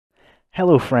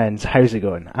Hello friends, how's it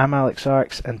going? I'm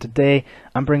AleXarcs and today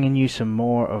I'm bringing you some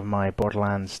more of my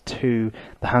Borderlands 2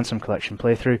 The Handsome Collection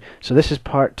playthrough. So this is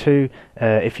part 2.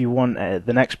 If you want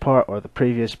the next part or the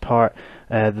previous part,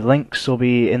 the links will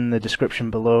be in the description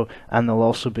below and they'll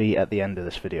also be at the end of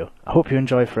this video. I hope you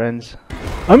enjoy, friends.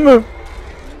 I'm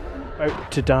about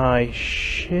to die.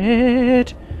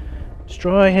 Shit!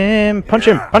 Destroy him! Punch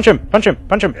him! Punch him! Punch him!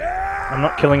 Punch him! I'm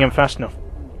not killing him fast enough.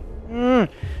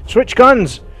 Switch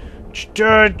guns!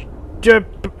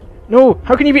 No!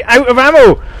 How can you be out of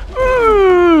ammo?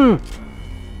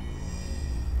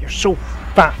 You're so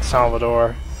fat,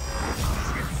 Salvador.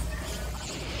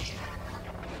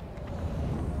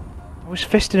 I was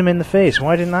fisting him in the face.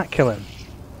 Why didn't that kill him?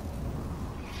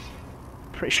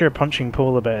 Pretty sure punching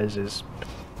polar bears is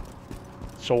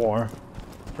sore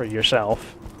for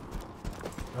yourself.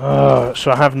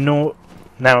 So I have no...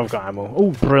 Now I've got ammo.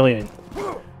 Oh, brilliant.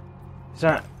 Is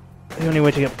that the only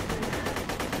way to get...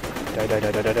 Die.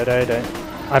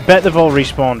 I bet they've all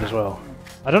respawned as well.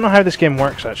 I don't know how this game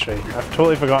works actually. I've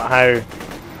totally forgot how...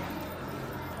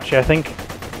 Actually, I think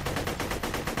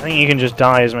you can just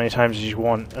die as many times as you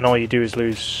want and all you do is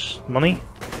lose money.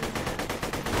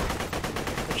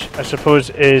 Which I suppose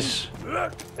is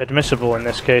admissible in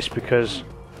this case because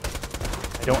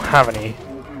I don't have any.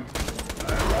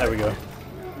 There we go.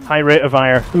 High rate of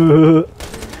fire.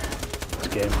 This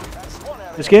game.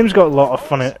 This game's got a lot of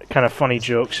funny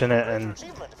jokes in it and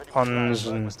puns,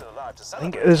 and I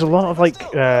think there's a lot of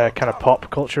kind of pop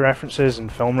culture references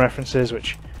and film references,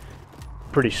 which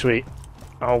are pretty sweet.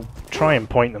 I'll try and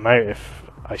point them out if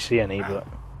I see any, but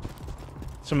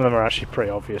some of them are actually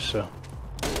pretty obvious. So,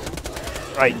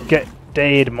 right, get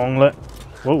dead, Monglet.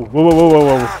 Whoa!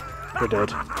 You're dead.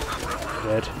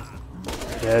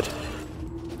 Dead.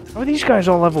 How are these guys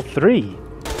all level 3?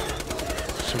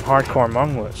 Some hardcore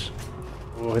Monglets.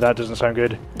 Oh, that doesn't sound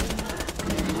good.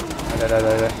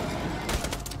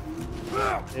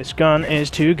 This gun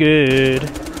is too good.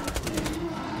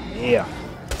 Yeah.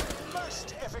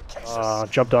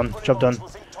 Job done. So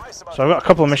I've got a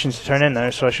couple of missions to turn in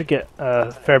now, so I should get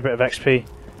a fair bit of XP.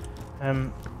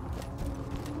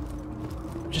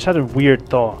 Just had a weird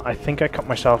thought. I think I cut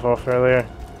myself off earlier.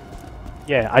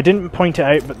 Yeah, I didn't point it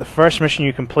out, but the first mission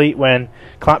you complete when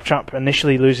Claptrap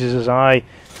initially loses his eye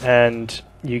and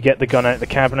you get the gun out of the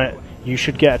cabinet, you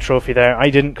should get a trophy there. I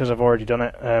didn't because I've already done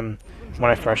it when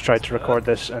I first tried to record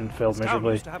this and failed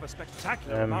miserably.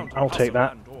 I'll take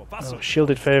that. Oh,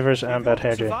 shielded favors and bad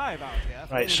hairdo.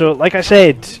 Right, so like I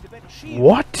said...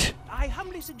 What? I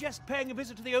humbly suggest paying a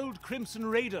visit to the old Crimson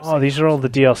Raider. Oh, these are all the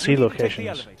DLC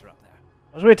locations.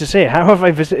 I was waiting to say, how have I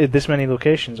visited this many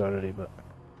locations already? But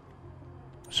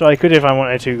so I could, if I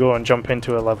wanted to, go and jump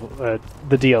into a level,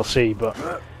 the DLC, but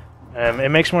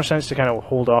it makes more sense to kind of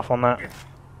hold off on that,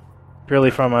 purely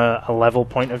from a level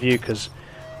point of view, because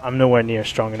I'm nowhere near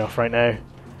strong enough right now.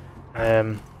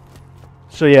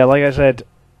 So yeah, like I said,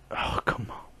 oh come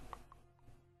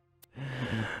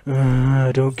on,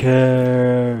 I don't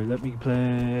care. Let me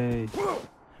play.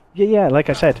 Yeah, like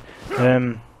I said,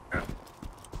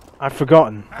 I've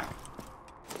forgotten.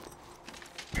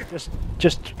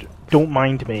 Just don't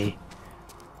mind me.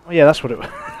 Oh yeah, that's what it was.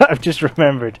 I've just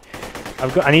remembered.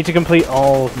 I need to complete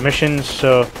all missions,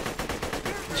 so...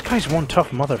 This guy's one tough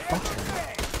motherfucker.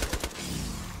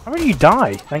 How did you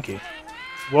die? Thank you.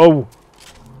 Whoa!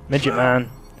 Midget man.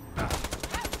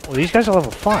 Oh, these guys are level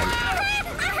 5.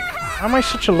 How am I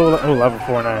such a low... Oh, level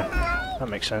 4 now. That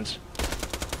makes sense.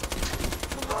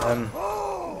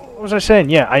 What was I saying?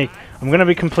 Yeah, I'm going to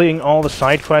be completing all the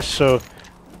side quests, so...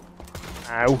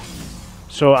 Ow.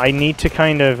 So I need to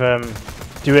kind of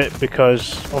do it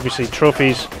because, obviously,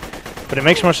 trophies... But it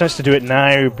makes more sense to do it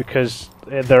now because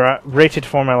they're rated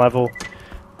for my level,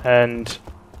 and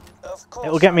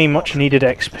it'll get me much needed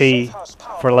XP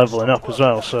for leveling up as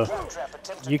well. So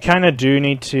you kind of do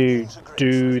need to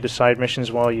do the side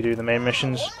missions while you do the main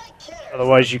missions.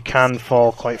 Otherwise you can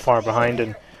fall quite far behind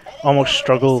and almost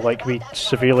struggle, like be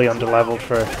severely underleveled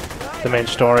for the main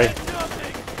story.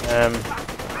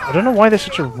 I don't know why there's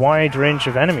such a wide range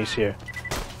of enemies here.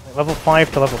 Like level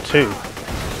 5 to level 2.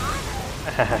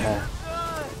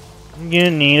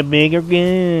 You need a bigger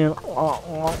gun.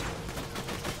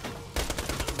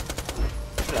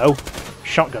 Hello.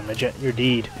 Shotgun midget, you're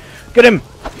dead. Get him!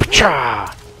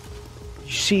 Pacha!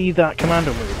 You see that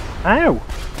commando move? Ow!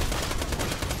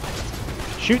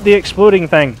 Shoot the exploding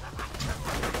thing.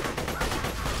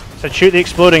 I said shoot the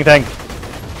exploding thing.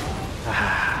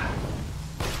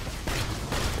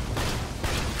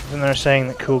 Isn't there a saying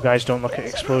that cool guys don't look at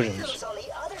explosions?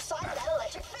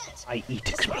 I eat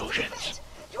explosions.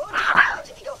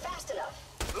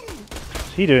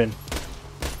 What's he doing?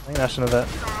 think that's another...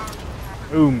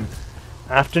 Boom!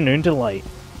 Afternoon delight.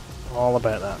 All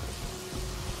about that.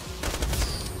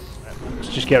 Right, let's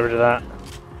just get rid of that.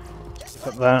 Pick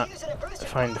up that.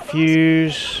 Find the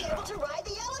fuse.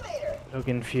 Plug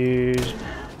in fuse.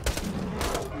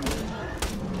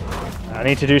 I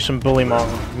need to do some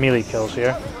Bullymong melee kills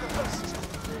here.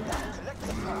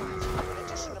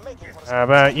 How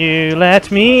about you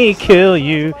let me kill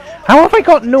you? How have I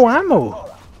got no ammo?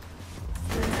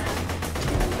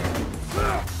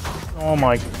 Oh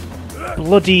my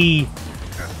bloody...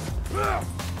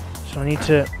 So I need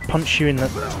to punch you in the...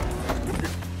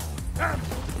 I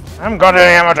haven't got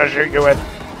any ammo to shoot you with.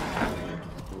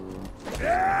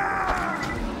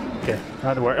 Okay,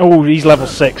 that'll work. Oh, he's level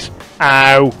 6.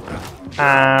 Ow.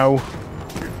 Ow.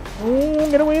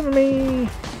 Oh, get away from me.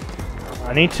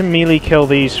 I need to melee kill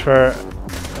these for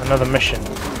another mission.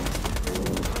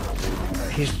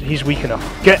 He's weak enough.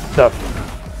 Get the...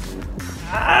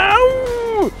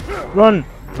 Ow! Run!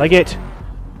 Leg it!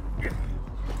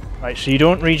 Right, so you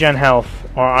don't regen health,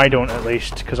 or I don't at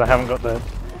least, because I haven't got the...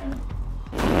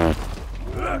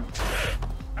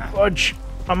 Fudge!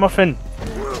 A muffin!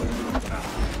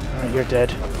 Right, you're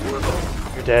dead.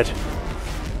 You're dead.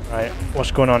 Right,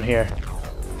 what's going on here?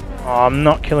 Oh, I'm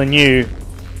not killing you.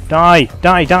 Die!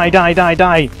 Die! Die! Die! Die!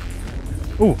 Die!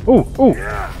 Ooh! Ooh! Ooh!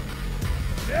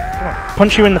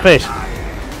 Punch you in the face!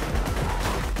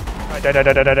 Die! Die!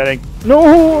 Die! Die! Die! Die!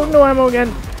 No! No ammo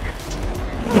again!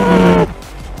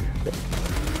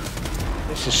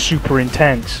 This is super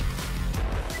intense.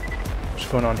 What's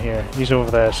going on here? He's over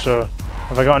there, so...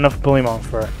 Have I got enough Bullymong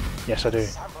for... Yes, I do.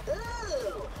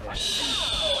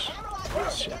 Yes.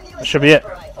 That should be it.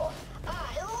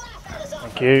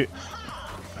 Thank you.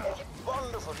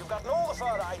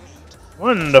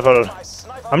 Wonderful!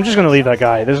 I'm just gonna leave that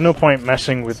guy. There's no point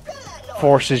messing with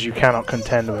forces you cannot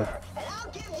contend with.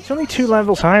 He's only 2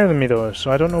 levels higher than me though, so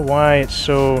I don't know why it's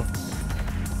so...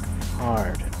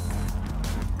 hard.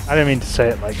 I didn't mean to say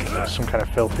it like some kind of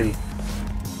filthy...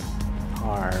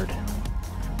 hard.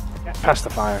 Get past the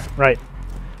fire. Right.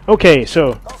 Okay,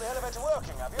 so...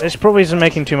 This probably isn't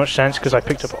making too much sense because I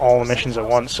picked up all the missions at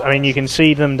once. I mean, you can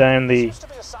see them down the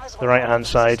right-hand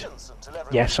side.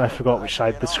 Yes, I forgot which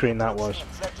side of the screen that was.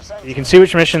 You can see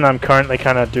which mission I'm currently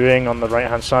kind of doing on the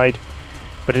right-hand side,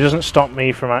 but it doesn't stop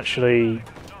me from actually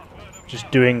just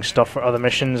doing stuff for other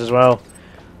missions as well.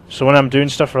 So when I'm doing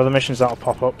stuff for other missions, that'll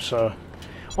pop up. So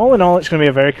all in all, it's going to be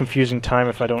a very confusing time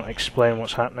if I don't explain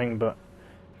what's happening, but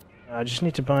I just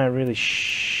need to buy a really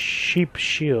cheap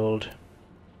shield.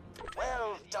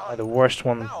 Buy the worst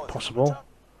one possible.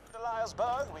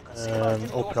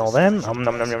 Open all them. Nom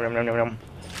nom nom nom nom nom nom.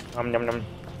 Nom nom nom.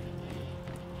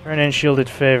 Turn in shielded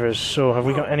favors. So, have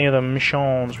we got any other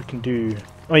missions we can do?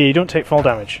 Oh yeah, you don't take fall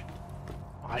damage.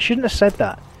 Oh, I shouldn't have said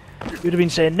that. You'd have been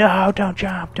saying, no, don't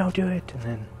jump, don't do it. And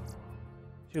then...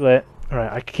 Too late.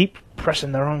 Alright, I keep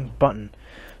pressing the wrong button.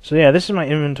 So yeah, this is my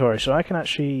inventory. So I can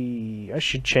actually... I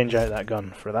should change out that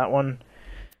gun for that one.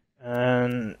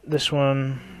 And this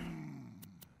one...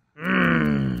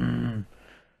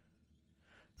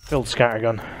 Filled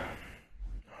scattergun.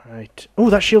 Right. Oh,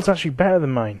 that shield's actually better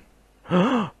than mine.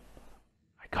 I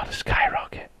got a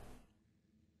skyrocket.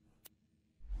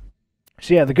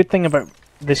 So yeah, the good thing about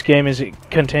this game is it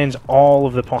contains all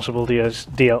of the possible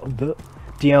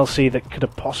DLC that could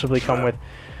have possibly come with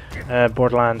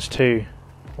Borderlands 2.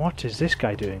 What is this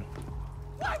guy doing?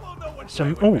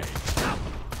 Some... Oh!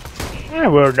 I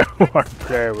will know what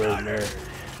there will know.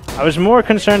 I was more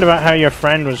concerned about how your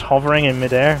friend was hovering in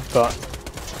midair, but...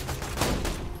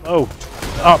 Oh!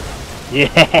 Up! Yeah!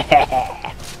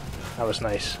 That was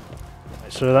nice.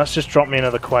 Right, so that's just dropped me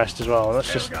another quest as well.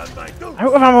 Let's just... Out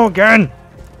of ammo again!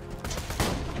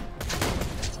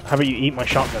 How about you eat my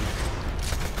shotgun?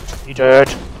 Eat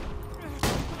it!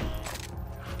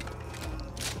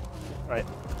 Right.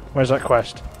 Where's that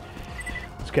quest?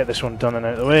 Let's get this one done and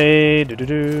out of the way.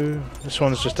 This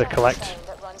one's just a collect.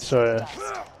 So...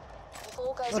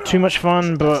 not too much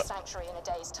fun, but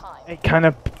it kind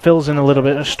of fills in a little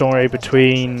bit of story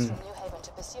between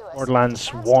Borderlands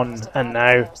 1 and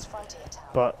now.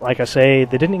 But like I say,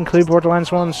 they didn't include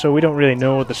Borderlands 1, so we don't really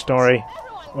know the story.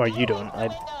 Or you don't. I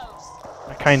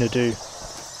kind of do.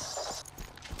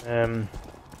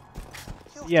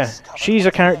 Yeah, she's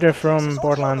a character from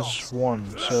Borderlands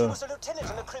 1, so...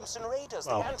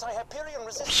 Well,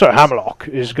 Sir Hamlock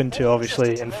is going to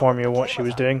obviously inform you what she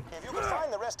was doing.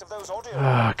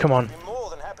 Ah, come on.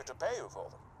 Oh,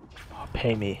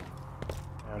 pay me.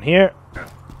 Down here.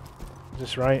 Is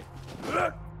this right?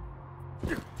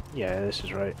 Yeah, this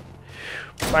is right.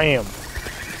 Bam!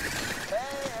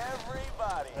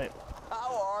 Right.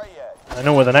 I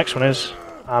know where the next one is.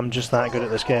 I'm just that good at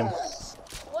this game.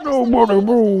 Nobody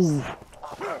move!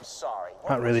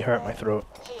 That really hurt my throat.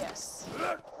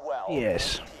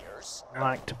 Yes.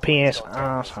 Like to piss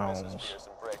assholes.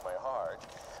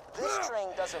 This string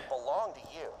doesn't belong to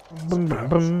you. Bum bum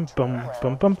bum bum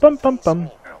bum bum bum bum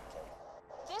bum.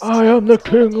 I am the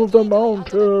king of the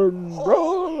mountain.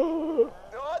 Nutballs!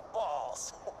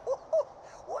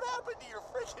 What happened to your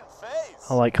freaking face?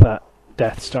 I like that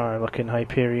Death Star looking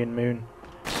Hyperion moon.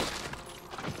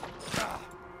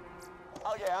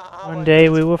 Oh, yeah, One day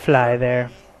we will fly there.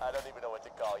 I don't even know what to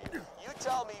call you. You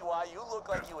tell me why you look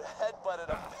like you headbutted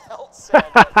a belt sandwich.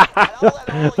 And I'll let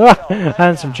all you know.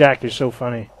 Handsome Jack, you're so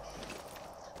funny.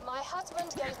 My husband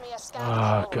gave me a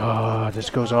Oh god, this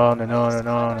goes on and on and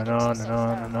on and on and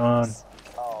on and on.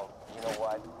 Oh, you know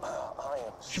what? I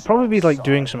am Should probably be like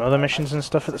doing some other missions and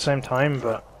stuff at the same time,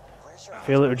 but I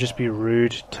feel it would just be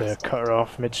rude to cut her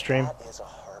off midstream. That is a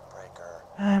heartbreaker.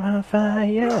 I'm on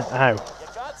fire. Ow. You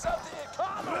got something in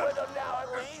common with him now,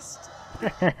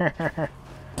 at least.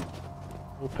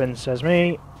 Open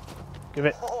sesame. Give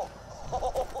it. Oh,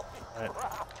 holy Right.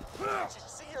 crap. Did you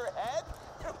see your head?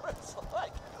 It was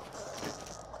like...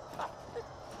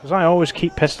 Because I always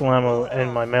keep pistol ammo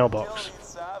in my mailbox. Killing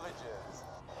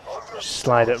savages. Just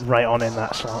slide it right on in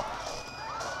that slot.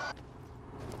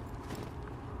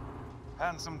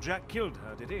 Handsome Jack killed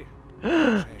her, did he?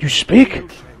 You speak?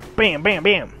 Bam, bam,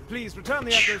 bam. Please return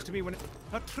the echoes to me when...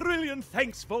 A trillion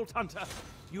thanks, Vault Hunter.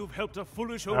 You've helped a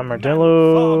foolish old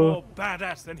Armadillo. man far more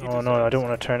badass than he Oh deserves. no, I don't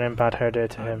want to turn in bad hair day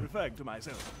to I'm him. referring to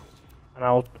myself. And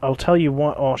I'll tell you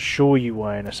what, I'll show you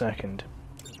why in a second.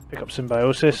 Pick up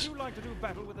symbiosis. Would you like to do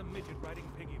battle with a midget riding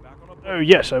piggyback on a Oh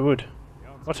yes, I would. The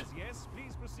answer What? is yes.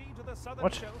 Please proceed to the southern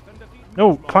What? shelf and defeat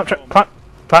No, Newsblock claptrap, Storm. clap,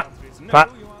 clap, The answer is no, clap,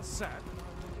 you are sad.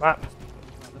 clap,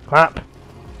 clap,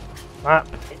 clap,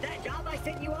 Is that job I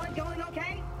sent you on going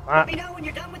okay? clap. Let me know when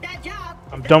you're done with that job.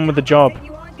 I'm done with the job. I sent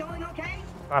you on going okay?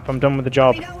 Clap, I'm done with the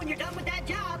job. Let me know when you're done with that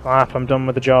job. Clap, I'm done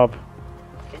with the job.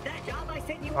 Is that job I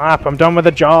sent you Clap, on? I'm done with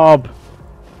the job.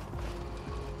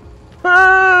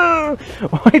 Ah!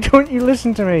 Why don't you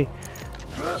listen to me?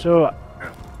 So,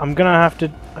 I'm gonna have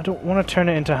to... I don't want to turn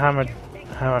it into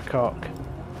hammercock.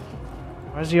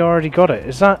 Has he already got it?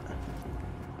 Is that...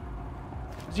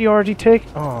 Has he already taken...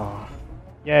 Oh.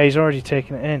 Yeah, he's already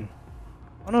taken it in.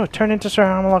 Oh no, turn into Sir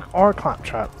Hammerlock or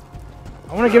Claptrap.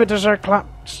 I want to give it to Sir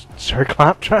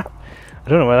Claptrap? I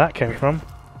don't know where that came from.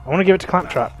 I want to give it to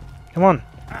Claptrap. Come on.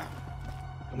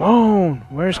 Come on!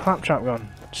 Where's Claptrap gone?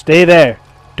 Stay there.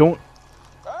 Don't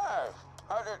Hey,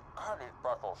 how did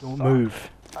Buckles? don't move.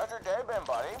 How's your day been,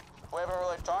 buddy? We haven't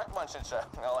really talked much since I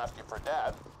left you for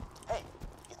dead. Hey,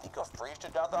 you think you'll freeze to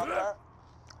death out there?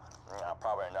 No,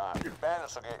 probably not.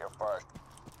 Bandits will get you first.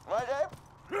 My day?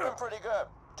 Been pretty good.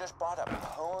 Just bought a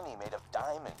pony made of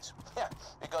diamonds. Yeah,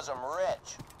 because I'm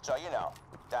rich. So, you know,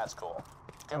 that's cool.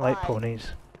 I like Goodbye.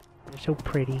 ponies. They're so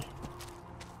pretty.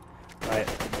 Right.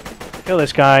 Kill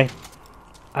this guy.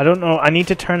 I don't know. I need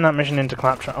to turn that mission into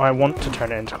Claptrap. Oh, I want to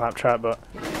turn it into Claptrap, but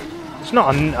it's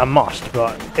not a must,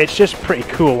 but it's just pretty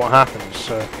cool what happens,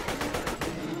 so...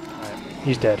 Right.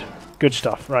 He's dead. Good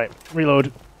stuff. Right.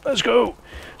 Reload. Let's go!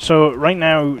 So, right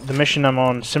now, the mission I'm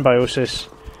on, Symbiosis,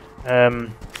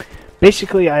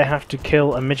 basically I have to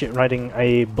kill a midget riding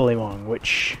a Bullymong,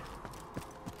 which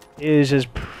is as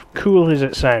cool as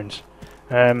it sounds.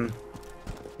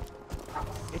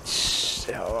 It's...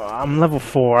 I'm level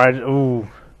 4. I'm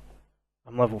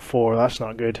level 4, that's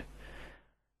not good.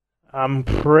 I'm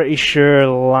pretty sure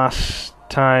last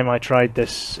time I tried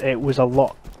this, it was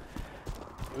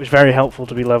very helpful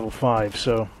to be level 5,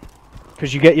 so...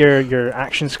 Because you get your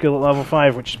action skill at level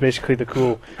 5, which is basically the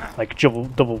cool, like,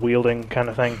 double wielding kind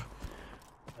of thing.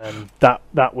 And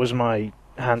that was my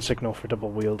hand signal for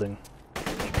double wielding.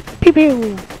 Pew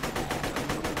pew!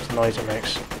 That's the noise it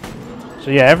makes. So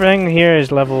yeah, everything here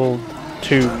is level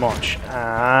 2 much.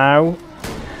 Ow!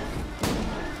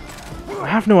 I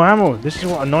have no ammo. This is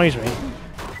what annoys me.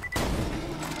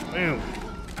 Ew.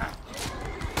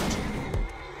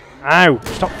 Ow!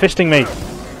 Stop fisting me!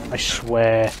 I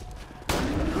swear.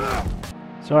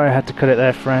 Sorry I had to cut it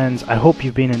there, friends. I hope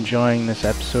you've been enjoying this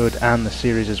episode and the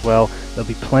series as well. There'll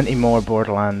be plenty more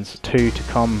Borderlands 2 to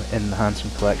come in the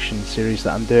Handsome Collection series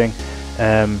that I'm doing.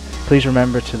 Please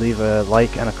remember to leave a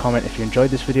like and a comment if you enjoyed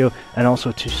this video, and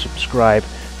also to subscribe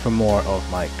for more of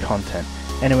my content.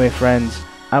 Anyway, friends,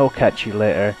 I will catch you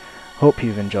later. Hope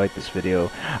you've enjoyed this video.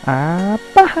 Bye!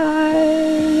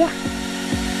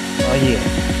 Oh yeah.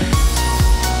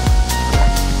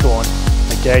 Go on.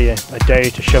 I dare you. I dare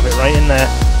you to shove it right in there.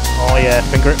 Oh yeah,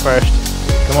 finger it first.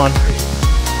 Come on.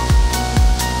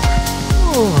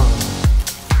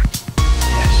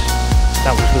 Yes.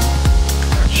 That was the...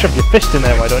 Shove your fist in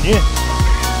there, why don't you?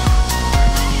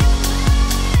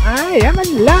 I am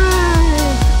alive!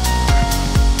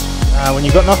 When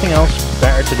you've got nothing else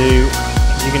better to do,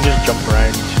 you can just jump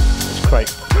around. It's quite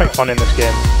fun in this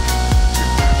game.